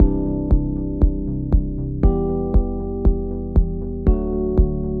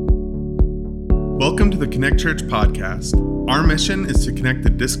Welcome to the Connect Church podcast. Our mission is to connect the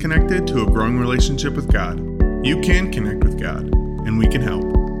disconnected to a growing relationship with God. You can connect with God, and we can help.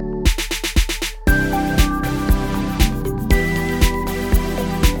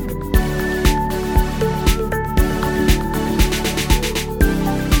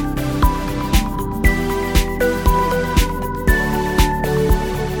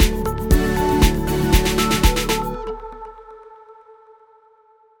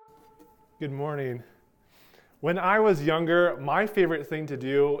 Good morning. When I was younger, my favorite thing to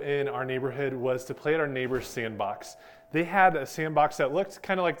do in our neighborhood was to play at our neighbor's sandbox. They had a sandbox that looked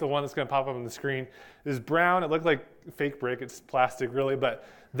kind of like the one that's going to pop up on the screen. It was brown. It looked like fake brick. It's plastic, really. But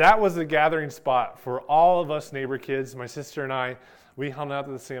that was the gathering spot for all of us neighbor kids. My sister and I, we hung out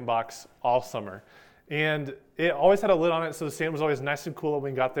at the sandbox all summer. And it always had a lid on it, so the sand was always nice and cool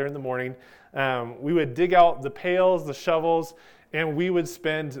when we got there in the morning. We would dig out the pails, the shovels, and we would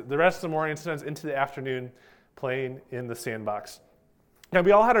spend the rest of the morning, sometimes into the afternoon, playing in the sandbox. Now,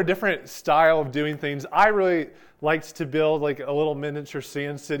 we all had our different style of doing things. I really liked to build like a little miniature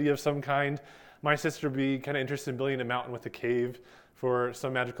sand city of some kind. My sister would be kind of interested in building a mountain with a cave for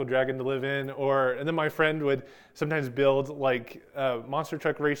some magical dragon to live in. And then my friend would sometimes build like a monster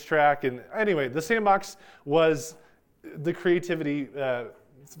truck racetrack. And anyway, the sandbox was the creativity,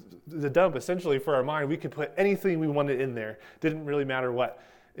 the dump essentially for our mind. We could put anything we wanted in there. Didn't really matter what.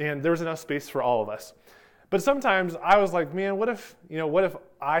 And there was enough space for all of us. But sometimes I was like, man, what if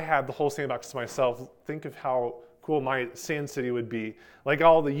I had the whole sandbox to myself? Think of how cool my sand city would be. Like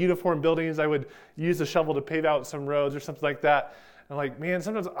all the uniform buildings, I would use a shovel to pave out some roads or something like that. And like, man,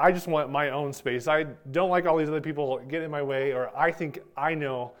 sometimes I just want my own space. I don't like all these other people getting in my way, or I think I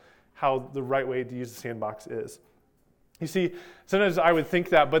know how the right way to use the sandbox is. You see, sometimes I would think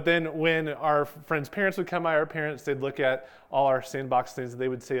that, but then when our friends' parents would come by, our parents, they'd look at all our sandbox things, and they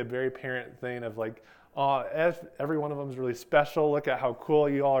would say a very parent thing of like, every one of them is really special. Look at how cool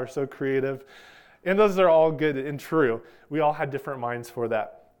you all are, so creative. And those are all good and true. We all had different minds for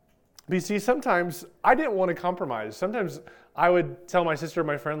that. But you see, sometimes I didn't want to compromise. Sometimes I would tell my sister or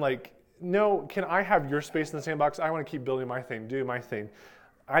my friend, like, no, can I have your space in the sandbox? I want to keep building my thing, doing my thing.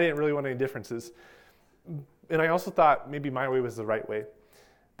 I didn't really want any differences. And I also thought maybe my way was the right way.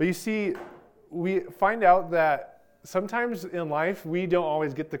 But you see, we find out that sometimes in life, we don't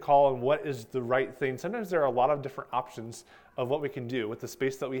always get the call on what is the right thing. Sometimes there are a lot of different options of what we can do with the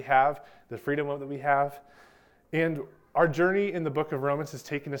space that we have, the freedom that we have. And our journey in the book of Romans has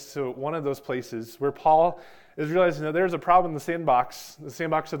taken us to one of those places where Paul is realizing that there's a problem in the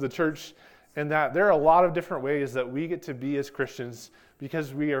sandbox of the church, and that there are a lot of different ways that we get to be as Christians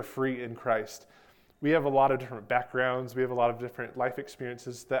because we are free in Christ. We have a lot of different backgrounds. We have a lot of different life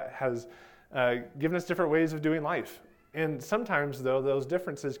experiences that has given us different ways of doing life. And sometimes, though, those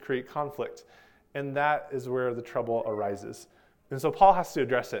differences create conflict. And that is where the trouble arises. And so Paul has to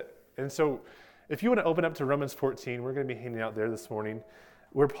address it. And so if you want to open up to Romans 14, we're going to be hanging out there this morning,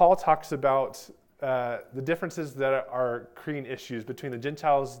 where Paul talks about the differences that are creating issues between the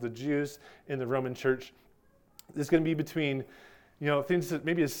Gentiles, the Jews, and the Roman church. It's going to be between things that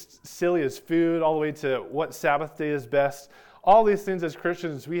maybe as silly as food, all the way to what Sabbath day is best. All these things as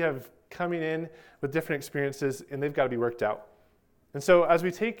Christians we have coming in with different experiences, and they've got to be worked out. And so as we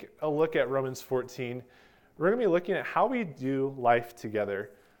take a look at Romans 14, we're going to be looking at how we do life together,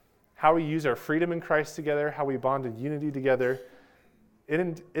 how we use our freedom in Christ together, how we bond in unity together.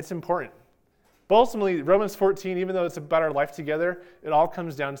 And it's important. But ultimately, Romans 14, even though it's about our life together, it all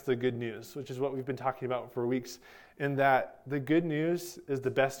comes down to the good news, which is what we've been talking about for weeks, in that the good news is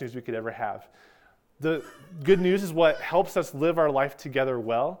the best news we could ever have. The good news is what helps us live our life together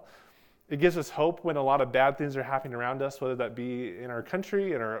well. It gives us hope when a lot of bad things are happening around us, whether that be in our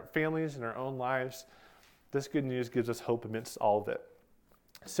country, in our families, in our own lives. This good news gives us hope amidst all of it.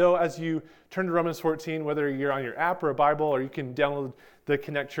 So as you turn to Romans 14, whether you're on your app or a Bible, or you can download the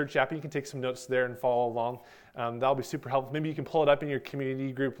Connect Church app, you can take some notes there and follow along. That'll be super helpful. Maybe you can pull it up in your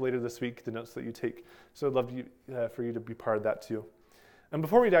community group later this week, the notes that you take. So I'd love for you to be part of that too. And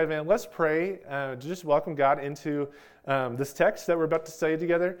before we dive in, let's pray to just welcome God into this text that we're about to study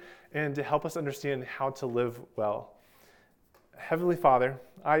together and to help us understand how to live well. Heavenly Father,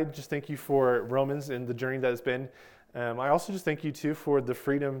 I just thank you for Romans and the journey that it's been. I also just thank you, too, for the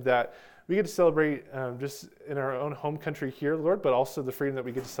freedom that we get to celebrate just in our own home country here, Lord, but also the freedom that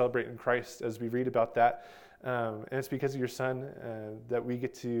we get to celebrate in Christ as we read about that. And it's because of your Son that we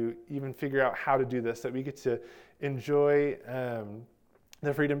get to even figure out how to do this, that we get to enjoy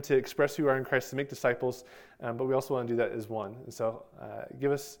the freedom to express who we are in Christ, to make disciples, but we also want to do that as one. And so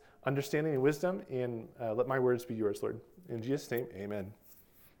give us understanding and wisdom, and let my words be yours, Lord. In Jesus' name, amen.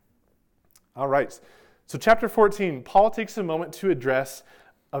 All right. So chapter 14, Paul takes a moment to address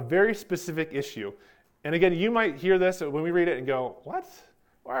a very specific issue. And again, you might hear this when we read it and go, what?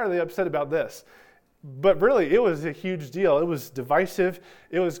 Why are they upset about this? But really, it was a huge deal. It was divisive.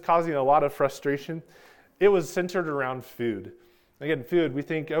 It was causing a lot of frustration. It was centered around food. Again, food, we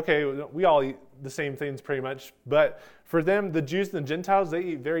think, okay, we all eat the same things pretty much. But for them, the Jews and the Gentiles, they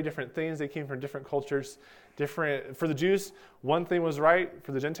eat very different things. They came from different cultures. For the Jews, one thing was right.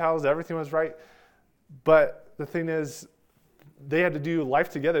 For the Gentiles, everything was right. But the thing is, they had to do life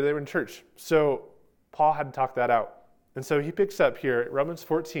together. They were in church. So Paul had to talk that out. And so he picks up here, Romans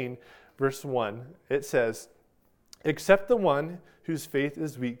 14, verse 1. It says, "Accept the one whose faith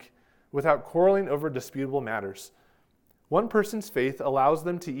is weak, without quarreling over disputable matters. One person's faith allows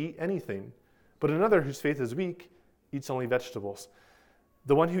them to eat anything, but another whose faith is weak eats only vegetables.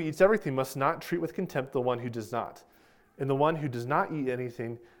 The one who eats everything must not treat with contempt the one who does not. And the one who does not eat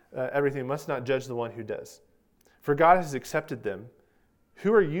everything must not judge the one who does. For God has accepted them.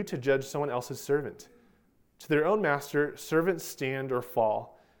 Who are you to judge someone else's servant? To their own master, servants stand or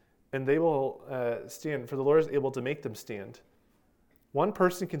fall, and they will stand, for the Lord is able to make them stand. One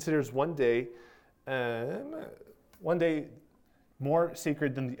person considers one day more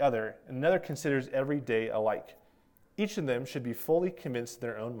sacred than the other, and another considers every day alike. Each of them should be fully convinced in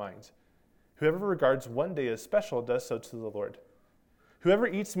their own mind. Whoever regards one day as special does so to the Lord. Whoever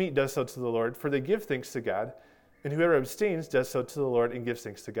eats meat does so to the Lord, for they give thanks to God, and whoever abstains does so to the Lord and gives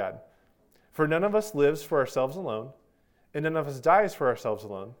thanks to God. For none of us lives for ourselves alone, and none of us dies for ourselves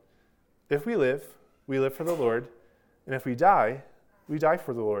alone. If we live for the Lord, and if we die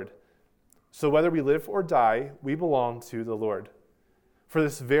for the Lord. So whether we live or die, we belong to the Lord. For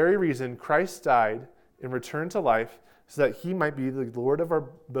this very reason, Christ died and returned to life, so that he might be the Lord of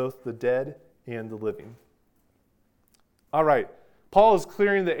both the dead and the living." All right, Paul is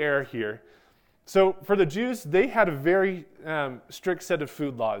clearing the air here. So for the Jews, they had a very strict set of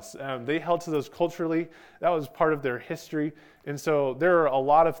food laws. They held to those culturally. That was part of their history. And so there are a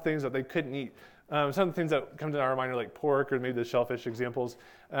lot of things that they couldn't eat. Some of the things that come to our mind are like pork or maybe the shellfish examples.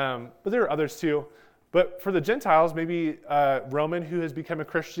 But there are others too. But for the Gentiles, maybe Roman who has become a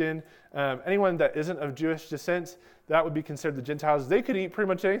Christian, anyone that isn't of Jewish descent, that would be considered the Gentiles. They could eat pretty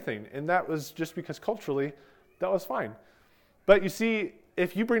much anything. And that was just because culturally, that was fine. But you see,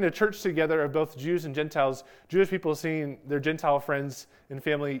 if you bring a church together of both Jews and Gentiles, Jewish people seeing their Gentile friends and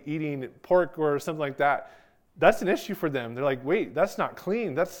family eating pork or something like that, that's an issue for them. They're like, wait, that's not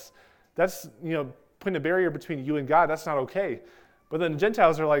clean. That's putting a barrier between you and God. That's not okay. But then the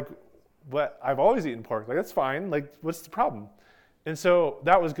Gentiles are like, but I've always eaten pork. Like, that's fine. Like, what's the problem? And so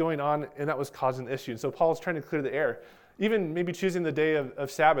that was going on, and that was causing an issue. And so Paul's trying to clear the air. Even maybe choosing the day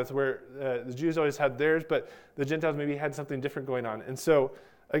of Sabbath, where the Jews always had theirs, but the Gentiles maybe had something different going on. And so,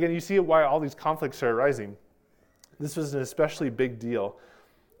 again, you see why all these conflicts are arising. This was an especially big deal.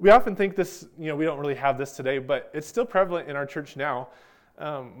 We often think this, we don't really have this today, but it's still prevalent in our church now.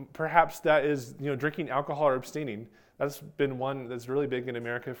 Perhaps that is, drinking alcohol or abstaining. That's been one that's really big in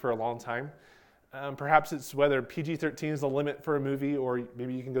America for a long time. Perhaps it's whether PG-13 is the limit for a movie, or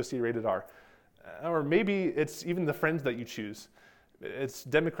maybe you can go see rated R. Or maybe it's even the friends that you choose. It's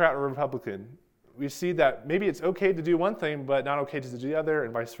Democrat or Republican. We see that maybe it's okay to do one thing, but not okay to do the other,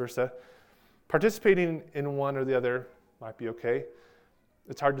 and vice versa. Participating in one or the other might be okay.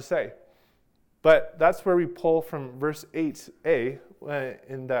 It's hard to say. But that's where we pull from verse 8a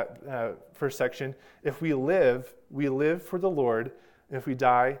in that first section. If we live for the Lord. And if we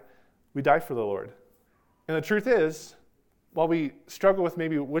die for the Lord. And the truth is, while we struggle with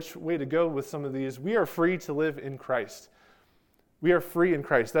maybe which way to go with some of these, we are free to live in Christ. We are free in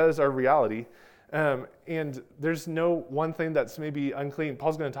Christ. That is our reality. And there's no one thing that's maybe unclean.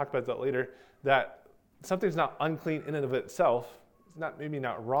 Paul's going to talk about that later, that something's not unclean in and of itself. It's maybe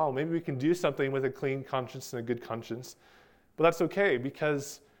not wrong. Maybe we can do something with a clean conscience and a good conscience. But that's okay,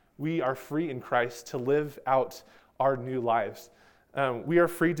 because we are free in Christ to live out our new lives. We are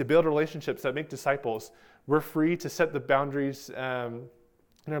free to build relationships that make disciples. We're free to set the boundaries in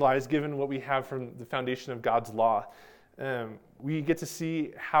our lives given what we have from the foundation of God's law. We get to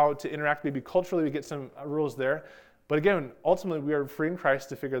see how to interact. Maybe culturally we get some rules there. But again, ultimately we are free in Christ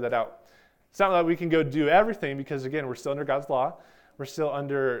to figure that out. It's not that we can go do everything, because again, we're still under God's law. We're still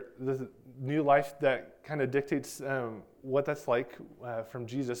under the new life that kind of dictates what that's like from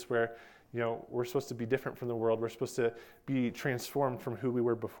Jesus, where we're supposed to be different from the world. We're supposed to be transformed from who we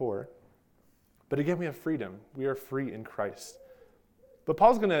were before. But again, we have freedom. We are free in Christ. But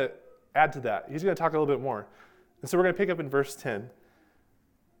Paul's going to add to that. He's going to talk a little bit more. And so we're going to pick up in verse 10.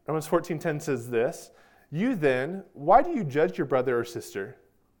 Romans 14:10 says this, "You then, why do you judge your brother or sister?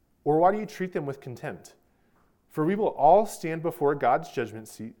 Or why do you treat them with contempt? For we will all stand before God's judgment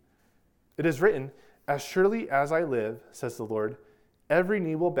seat. It is written, as surely as I live, says the Lord, every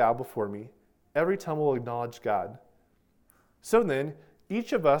knee will bow before me, every tongue will acknowledge God. So then,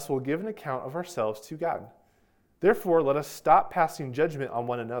 each of us will give an account of ourselves to God. Therefore, let us stop passing judgment on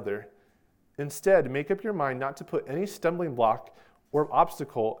one another. Instead, make up your mind not to put any stumbling block or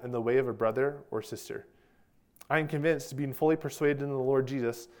obstacle in the way of a brother or sister. I am convinced, being fully persuaded in the Lord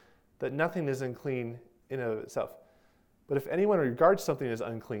Jesus, that nothing is unclean in and of itself. But if anyone regards something as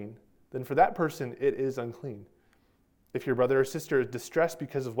unclean, then for that person it is unclean. If your brother or sister is distressed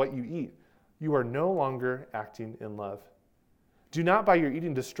because of what you eat, you are no longer acting in love. Do not by your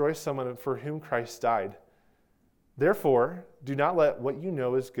eating destroy someone for whom Christ died. Therefore, do not let what you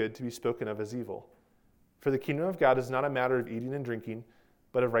know is good to be spoken of as evil. For the kingdom of God is not a matter of eating and drinking,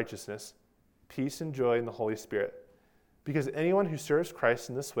 but of righteousness, peace and joy in the Holy Spirit. Because anyone who serves Christ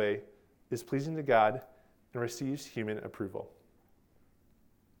in this way is pleasing to God and receives human approval.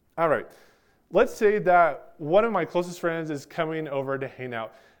 All right, let's say that one of my closest friends is coming over to hang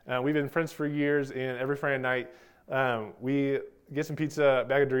out. We've been friends for years, and every Friday night we get some pizza, a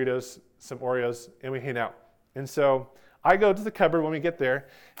bag of Doritos, some Oreos, and we hang out. And so I go to the cupboard when we get there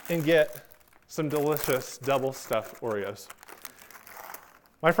and get some delicious double stuffed Oreos.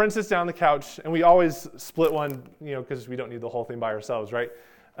 My friend sits down on the couch, and we always split one, because we don't need the whole thing by ourselves, right?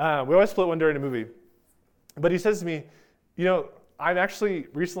 We always split one during a movie. But he says to me, I've actually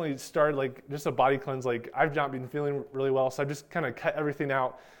recently started just a body cleanse. I've not been feeling really well, so I've just kind of cut everything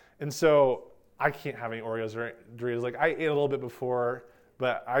out. And so I can't have any Oreos or Doritos. I ate a little bit before,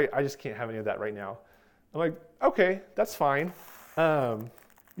 but I just can't have any of that right now. I'm like, okay, that's fine. I'll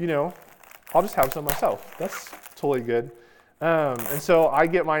just have some myself. That's totally good. And so I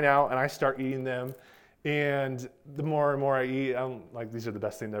get mine out and I start eating them. And the more and more I eat, I'm like, these are the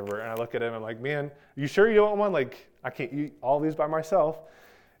best thing ever. And I look at him, I'm like, man, you sure you don't want one? I can't eat all these by myself.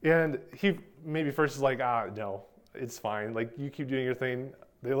 And he maybe first is like, no, it's fine. You keep doing your thing.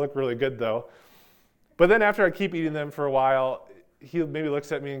 They look really good though. But then after I keep eating them for a while, he maybe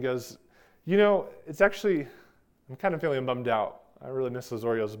looks at me and goes, it's actually, I'm kind of feeling bummed out. I really miss those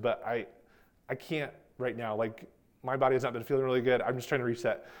Oreos, but I can't right now. My body has not been feeling really good. I'm just trying to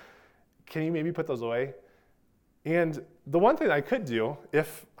reset. Can you maybe put those away? And the one thing I could do,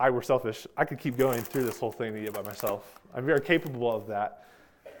 if I were selfish, I could keep going through this whole thing to eat by myself. I'm very capable of that.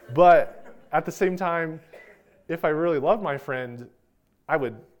 But at the same time, if I really loved my friend, I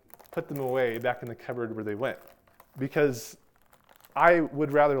would put them away back in the cupboard where they went. Because I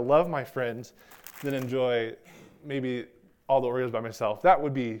would rather love my friend than enjoy maybe all the Oreos by myself. That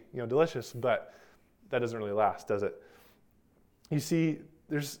would be, delicious, but that doesn't really last, does it? You see,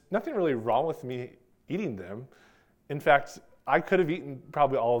 there's nothing really wrong with me eating them. In fact, I could have eaten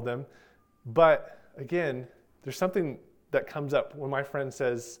probably all of them. But again, there's something that comes up when my friend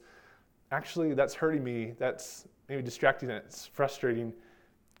says, actually, that's hurting me. That's maybe distracting. It's frustrating.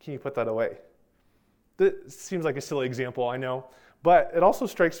 Can you put that away? That seems like a silly example, I know. But it also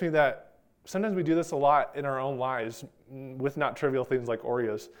strikes me that sometimes we do this a lot in our own lives with not trivial things like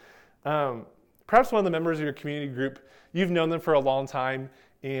Oreos. Perhaps one of the members of your community group, you've known them for a long time,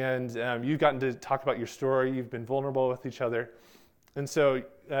 and you've gotten to talk about your story. You've been vulnerable with each other. And so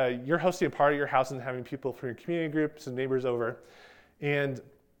you're hosting a party at your house and having people from your community groups and neighbors over. And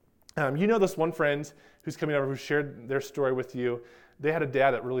this one friend who's coming over who shared their story with you. They had a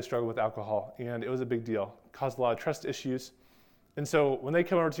dad that really struggled with alcohol, and it was a big deal. It caused a lot of trust issues. And so when they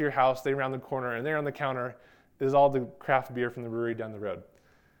come over to your house, they round the corner, and there on the counter is all the craft beer from the brewery down the road.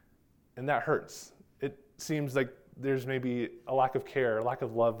 And that hurts. It seems like there's maybe a lack of care, a lack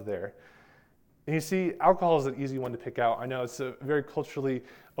of love there. And you see, alcohol is an easy one to pick out. I know it's a very culturally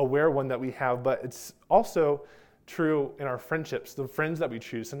aware one that we have, but it's also true in our friendships, the friends that we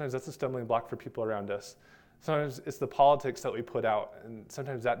choose. Sometimes that's a stumbling block for people around us. Sometimes it's the politics that we put out, and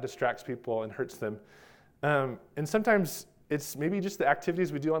sometimes that distracts people and hurts them. And sometimes it's maybe just the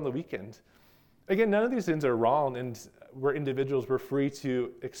activities we do on the weekend. Again, none of these things are wrong, and we're individuals. We're free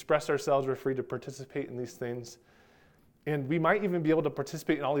to express ourselves. We're free to participate in these things. And we might even be able to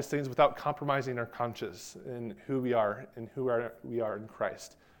participate in all these things without compromising our conscience and who we are and we are in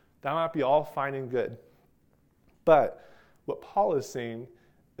Christ. That might be all fine and good. But what Paul is saying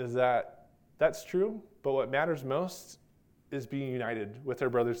is that that's true, but what matters most is being united with our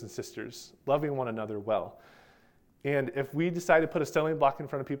brothers and sisters, loving one another well. And if we decide to put a stumbling block in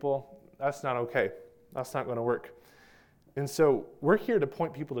front of people, that's not okay. That's not going to work. And so we're here to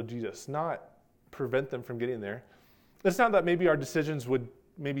point people to Jesus, not prevent them from getting there. It's not that maybe our decisions would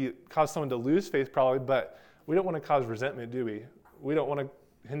maybe cause someone to lose faith probably, but we don't want to cause resentment, do we? We don't want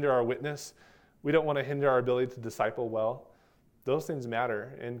to hinder our witness. We don't want to hinder our ability to disciple well. Those things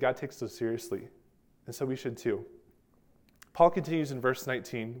matter, and God takes those seriously. And so we should too. Paul continues in verse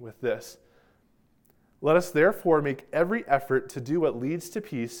 19 with this. Let us therefore make every effort to do what leads to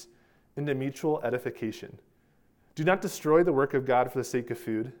peace and to mutual edification. Do not destroy the work of God for the sake of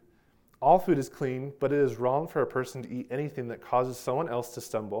food. All food is clean, but it is wrong for a person to eat anything that causes someone else to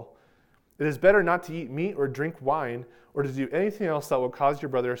stumble. It is better not to eat meat or drink wine or to do anything else that will cause your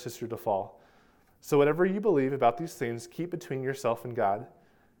brother or sister to fall. So whatever you believe about these things, keep between yourself and God.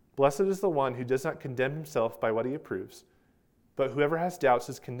 Blessed is the one who does not condemn himself by what he approves. But whoever has doubts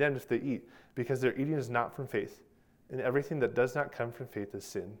is condemned if they eat, because their eating is not from faith, and everything that does not come from faith is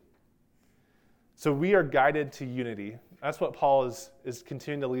sin. So we are guided to unity. That's what Paul is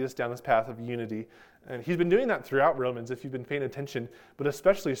continuing to lead us down this path of unity. And he's been doing that throughout Romans, if you've been paying attention, but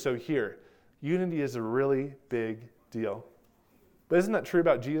especially so here. Unity is a really big deal. But isn't that true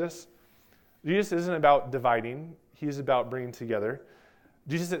about Jesus? Jesus isn't about dividing. He's about bringing together.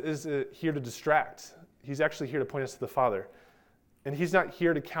 Jesus is here to distract. He's actually here to point us to the Father. And he's not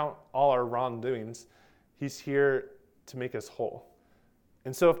here to count all our wrongdoings. He's here to make us whole.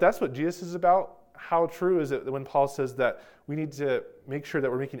 And so if that's what Jesus is about, how true is it when Paul says that we need to make sure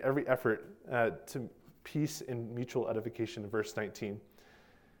that we're making every effort to peace and mutual edification in verse 19.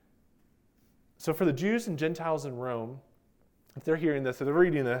 So for the Jews and Gentiles in Rome, if they're hearing this, if they're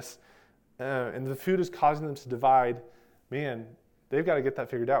reading this, and the food is causing them to divide, man, they've got to get that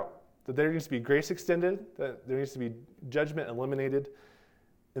figured out. That there needs to be grace extended, that there needs to be judgment eliminated,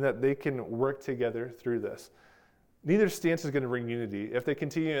 and that they can work together through this. Neither stance is going to bring unity. If they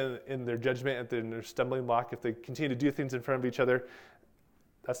continue in their judgment, in their stumbling block, if they continue to do things in front of each other,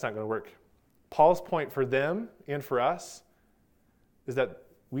 that's not going to work. Paul's point for them and for us is that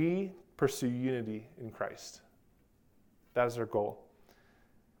we pursue unity in Christ. That is our goal.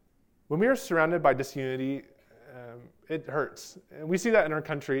 When we are surrounded by disunity, it hurts. And we see that in our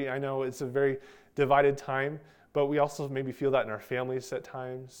country. I know it's a very divided time, but we also maybe feel that in our families at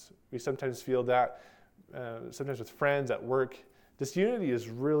times. We sometimes feel that sometimes with friends, at work. Disunity is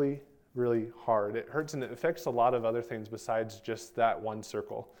really, really hard. It hurts and it affects a lot of other things besides just that one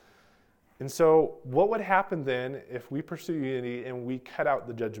circle. And so what would happen then if we pursue unity and we cut out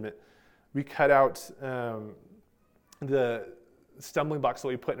the judgment? We cut out the stumbling blocks that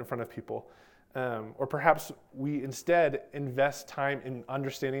we put in front of people. Or perhaps we instead invest time in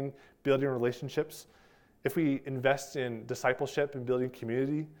understanding, building relationships. If we invest in discipleship and building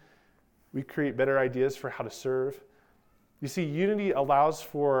community, we create better ideas for how to serve. You see, unity allows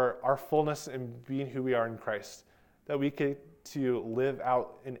for our fullness in being who we are in Christ, that we get to live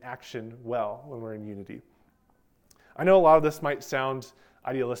out in action well when we're in unity. I know a lot of this might sound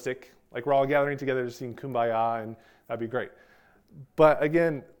idealistic, like we're all gathering together to sing Kumbaya, and that'd be great. But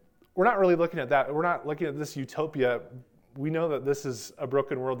again, we're not really looking at that. We're not looking at this utopia. We know that this is a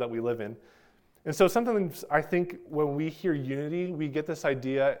broken world that we live in. And so sometimes I think when we hear unity, we get this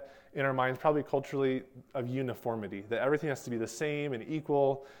idea in our minds, probably culturally, of uniformity, that everything has to be the same and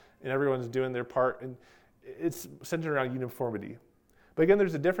equal, and everyone's doing their part, and it's centered around uniformity. But again,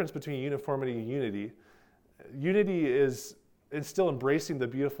 there's a difference between uniformity and unity. Unity is still embracing the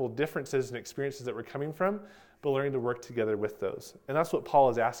beautiful differences and experiences that we're coming from, but learning to work together with those. And that's what Paul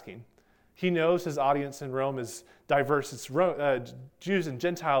is asking. He knows his audience in Rome is diverse. It's Jews and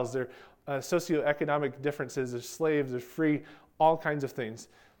Gentiles, their socioeconomic differences, there's slaves, there's free, all kinds of things.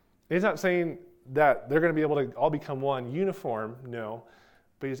 He's not saying that they're going to be able to all become one, uniform, no,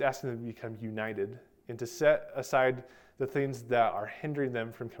 but he's asking them to become united and to set aside the things that are hindering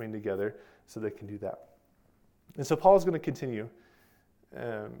them from coming together so they can do that. And so Paul is going to continue.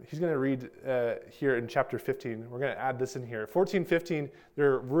 He's going to read here in chapter 15. We're going to add this in here. 14, 15,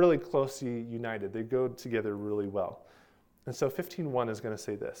 they're really closely united. They go together really well. And so 15:1 is going to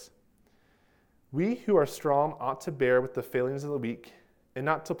say this. We who are strong ought to bear with the failings of the weak and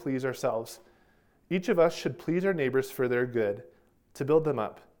not to please ourselves. Each of us should please our neighbors for their good, to build them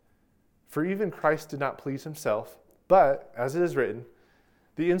up. For even Christ did not please himself, but, as it is written,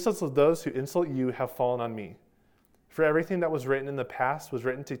 the insults of those who insult you have fallen on me. For everything that was written in the past was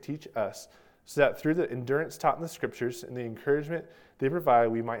written to teach us, so that through the endurance taught in the Scriptures and the encouragement they provide,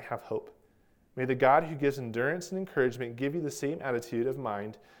 we might have hope. May the God who gives endurance and encouragement give you the same attitude of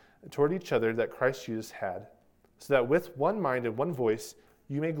mind toward each other that Christ Jesus had, so that with one mind and one voice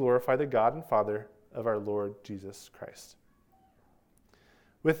you may glorify the God and Father of our Lord Jesus Christ.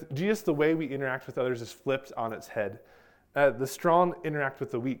 With Jesus, the way we interact with others is flipped on its head. The strong interact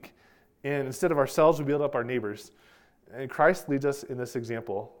with the weak, and instead of ourselves, we build up our neighbors. And Christ leads us in this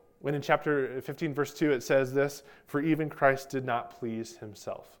example. When in chapter 15, verse 2, it says this, "For even Christ did not please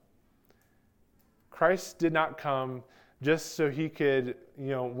himself." Christ did not come just so he could,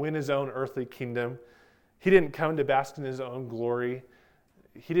 win his own earthly kingdom. He didn't come to bask in his own glory.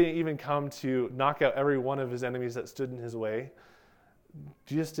 He didn't even come to knock out every one of his enemies that stood in his way.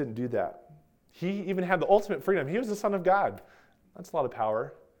 Jesus didn't do that. He even had the ultimate freedom. He was the Son of God. That's a lot of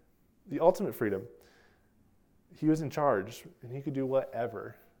power. The ultimate freedom. He was in charge, and he could do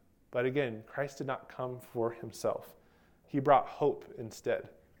whatever. But again, Christ did not come for himself. He brought hope instead.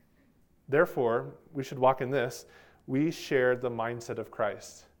 Therefore, we should walk in this. We share the mindset of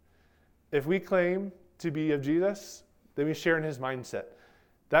Christ. If we claim to be of Jesus, then we share in his mindset.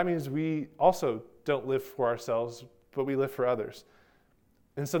 That means we also don't live for ourselves, but we live for others.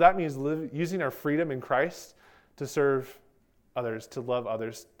 And so that means using our freedom in Christ to serve others, to love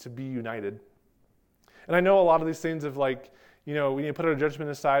others, to be united. And I know a lot of these things of we need to put our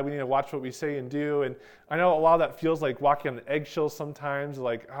judgment aside. We need to watch what we say and do. And I know a lot of that feels like walking on eggshells sometimes,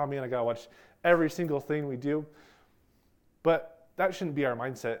 like, oh man, I got to watch every single thing we do. But that shouldn't be our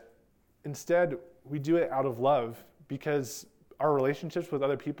mindset. Instead, we do it out of love because our relationships with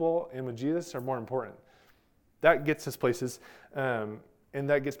other people and with Jesus are more important. That gets us places, and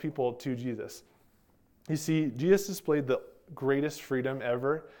that gets people to Jesus. You see, Jesus displayed the greatest freedom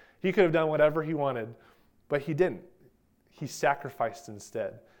ever. He could have done whatever he wanted, but he didn't. He sacrificed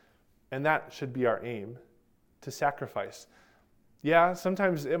instead. And that should be our aim, to sacrifice. Yeah,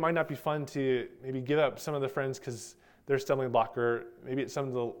 sometimes it might not be fun to maybe give up some of the friends because they're a stumbling block, or maybe it's some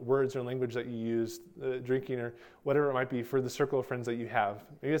of the words or language that you use, drinking or whatever it might be for the circle of friends that you have.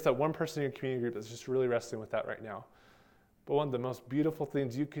 Maybe it's that one person in your community group that's just really wrestling with that right now. But one of the most beautiful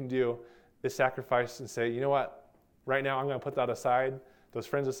things you can do is sacrifice and say, you know what, right now I'm going to put that aside, those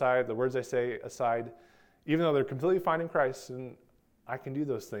friends aside, the words I say aside, even though they're completely fine in Christ, and I can do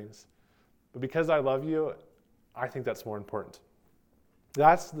those things. But because I love you, I think that's more important.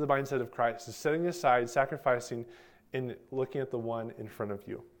 That's the mindset of Christ, is setting aside, sacrificing, and looking at the one in front of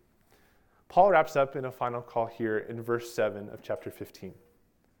you. Paul wraps up in a final call here in verse 7 of chapter 15.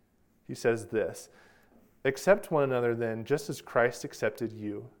 He says this, "Accept one another then, just as Christ accepted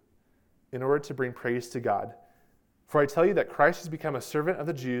you, in order to bring praise to God. For I tell you that Christ has become a servant of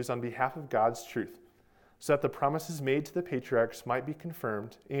the Jews on behalf of God's truth, so that the promises made to the patriarchs might be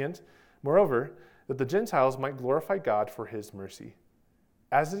confirmed, and, moreover, that the Gentiles might glorify God for his mercy.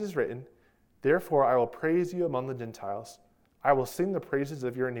 As it is written, therefore I will praise you among the Gentiles. I will sing the praises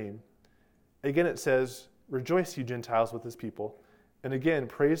of your name. Again it says, rejoice, you Gentiles, with his people. And again,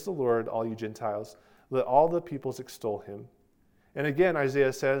 praise the Lord, all you Gentiles. Let all the peoples extol him. And again,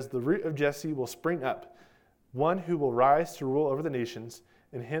 Isaiah says, the root of Jesse will spring up, one who will rise to rule over the nations.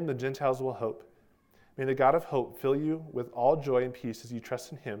 In him the Gentiles will hope. May the God of hope fill you with all joy and peace as you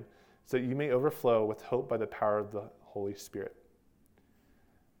trust in him, so that you may overflow with hope by the power of the Holy Spirit."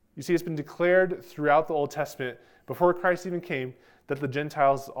 You see, it's been declared throughout the Old Testament, before Christ even came, that the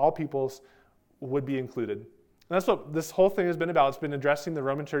Gentiles, all peoples, would be included. And that's what this whole thing has been about. It's been addressing the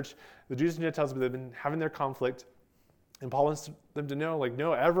Roman church. The Jews and Gentiles have been having their conflict. And Paul wants them to know,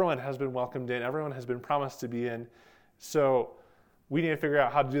 no, everyone has been welcomed in. Everyone has been promised to be in. So we need to figure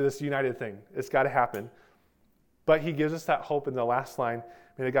out how to do this united thing. It's got to happen. But he gives us that hope in the last line.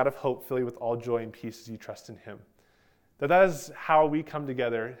 May the God of hope fill you with all joy and peace as you trust in him. That is how we come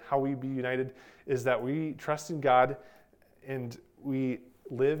together, how we be united, is that we trust in God and we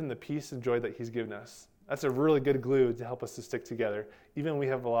live in the peace and joy that he's given us. That's a really good glue to help us to stick together. Even when we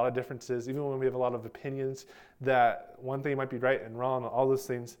have a lot of differences, even when we have a lot of opinions, that one thing might be right and wrong, all those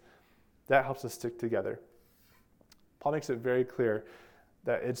things, that helps us stick together. Paul makes it very clear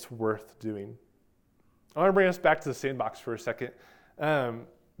that it's worth doing. I want to bring us back to the sandbox for a second.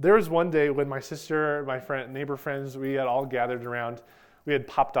 There was one day when my sister, my neighbor friends, we had all gathered around. We had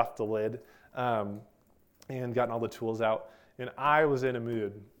popped off the lid and gotten all the tools out. And I was in a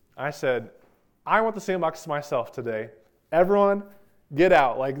mood. I said, I want the sandbox to myself today. Everyone, get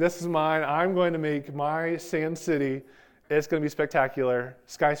out. This is mine. I'm going to make my sand city. It's going to be spectacular.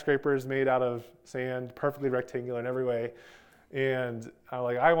 Skyscrapers made out of sand, perfectly rectangular in every way. And I'm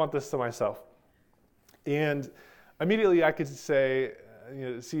like, I want this to myself. And immediately I could say,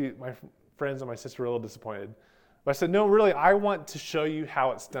 see my friends and my sister were a little disappointed. But I said, no, really, I want to show you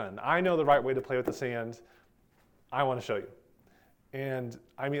how it's done. I know the right way to play with the sand. I want to show you. And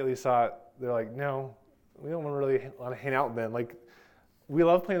I immediately saw it. They're like, no, we don't really want to hang out then. We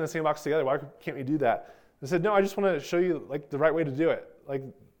love playing in the sandbox together. Why can't we do that? I said, no, I just want to show you the right way to do it.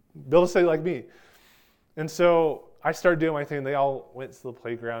 Build a city like me. And so I started doing my thing. They all went to the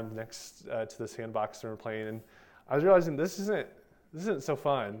playground next to the sandbox and were playing. And I was realizing this isn't this isn't so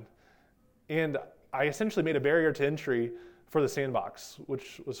fun. And I essentially made a barrier to entry for the sandbox,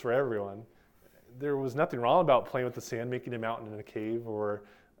 which was for everyone. There was nothing wrong about playing with the sand, making a mountain in a cave or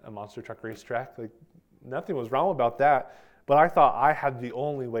a monster truck racetrack. Like, nothing was wrong about that, but I thought I had the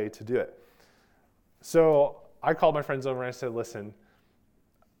only way to do it. So I called my friends over and I said, listen,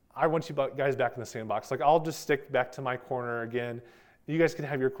 I want you guys back in the sandbox. Like, I'll just stick back to my corner again. You guys can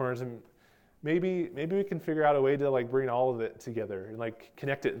have your corners, and maybe we can figure out a way to like bring all of it together and like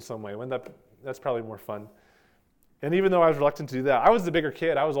connect it in some way. That's probably more fun. And even though I was reluctant to do that, I was the bigger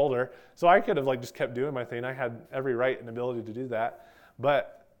kid, I was older, so I could have like just kept doing my thing. I had every right and ability to do that.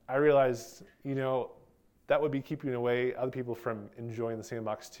 But I realized, that would be keeping away other people from enjoying the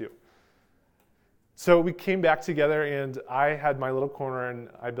sandbox too. So we came back together, and I had my little corner, and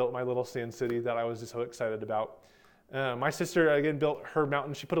I built my little sand city that I was just so excited about. My sister, again, built her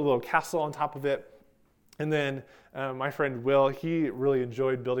mountain. She put a little castle on top of it. And then my friend Will, he really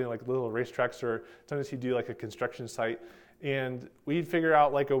enjoyed building like little racetracks, or sometimes he'd do like a construction site. And we'd figure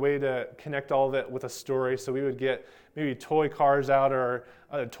out like a way to connect all of it with a story. So we would get maybe toy cars out or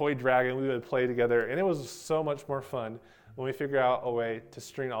a toy dragon. We would play together. And it was so much more fun when we figured out a way to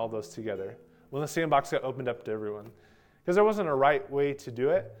string all those together, when the sandbox got opened up to everyone. Because there wasn't a right way to do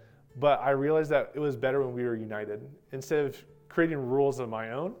it, but I realized that it was better when we were united. Instead of creating rules of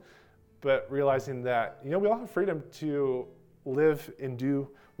my own, but realizing that, we all have freedom to live and do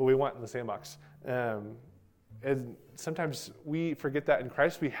what we want in the sandbox. And sometimes we forget that in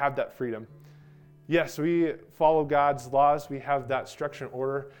Christ we have that freedom. Yes, we follow God's laws. We have that structure and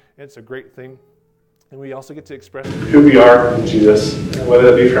order. And it's a great thing. And we also get to express who we are in Jesus,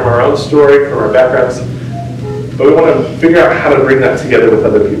 whether it be from our own story, from our backgrounds. But we want to figure out how to bring that together with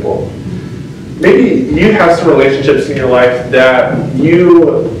other people. Maybe you have some relationships in your life that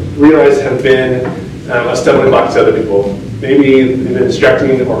you realize have been a stumbling block to other people. Maybe they've been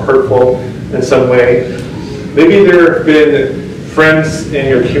distracting or hurtful in some way. Maybe there have been friends in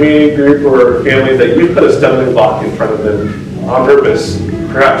your community group or family that you put a stumbling block in front of them on purpose,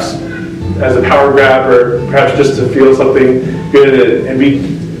 perhaps as a power grab, or perhaps just to feel something good and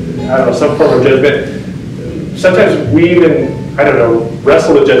be, some form of judgment. Sometimes we even,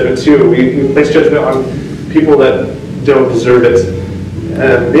 wrestle with judgment too. We place judgment on people that don't deserve it.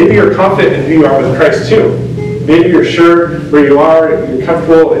 Maybe you're confident in who you are with Christ too. Maybe you're sure where you are, you're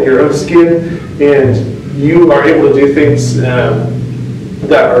comfortable in your own skin, and you are able to do things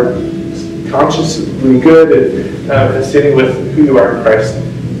that are consciously good and standing with who you are in Christ.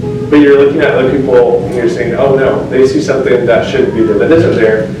 But you're looking at other people and you're saying, oh no, they see something that shouldn't be there, that isn't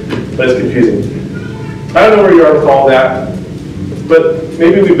there, but it's confusing. I don't know where you are with all that, but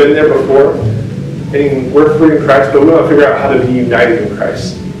maybe we've been there before, and we're free in Christ, but we want to figure out how to be united in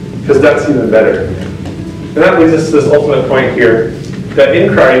Christ, because that's even better. And that leads us to this ultimate point here, that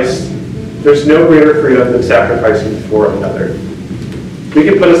in Christ, there's no greater freedom than sacrificing for another. We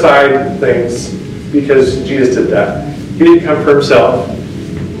can put aside things because Jesus did that. He didn't come for himself.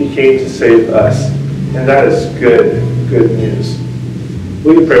 He came to save us. And that is good news.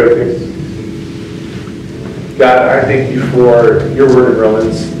 Will you pray with me? God, I thank you for your word in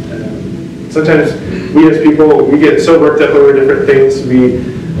Romans. Sometimes we as people, we get so worked up over different things. We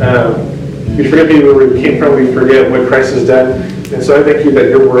forget maybe where we came from. We forget what Christ has done. And so I thank you that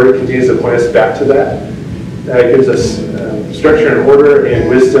your word continues to point us back to that. It gives us structure and order and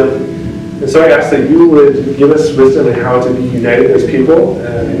wisdom. And so I ask that you would give us wisdom in how to be united as people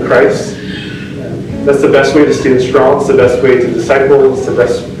in Christ. That's the best way to stand strong. It's the best way to disciple. It's the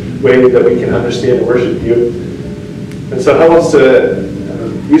best way that we can understand and worship you. And so help us to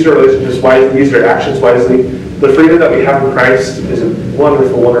use our relationships wisely, use our actions wisely. The freedom that we have in Christ is a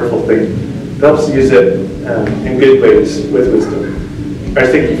wonderful, wonderful thing. Help us use it in good ways with wisdom. I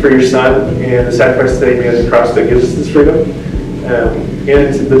just thank you for your Son and the sacrifice that he made on the cross that gives us this freedom,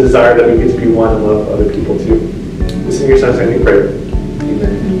 and the desire that we get to be one and love other people too. This is in your Son's name we pray.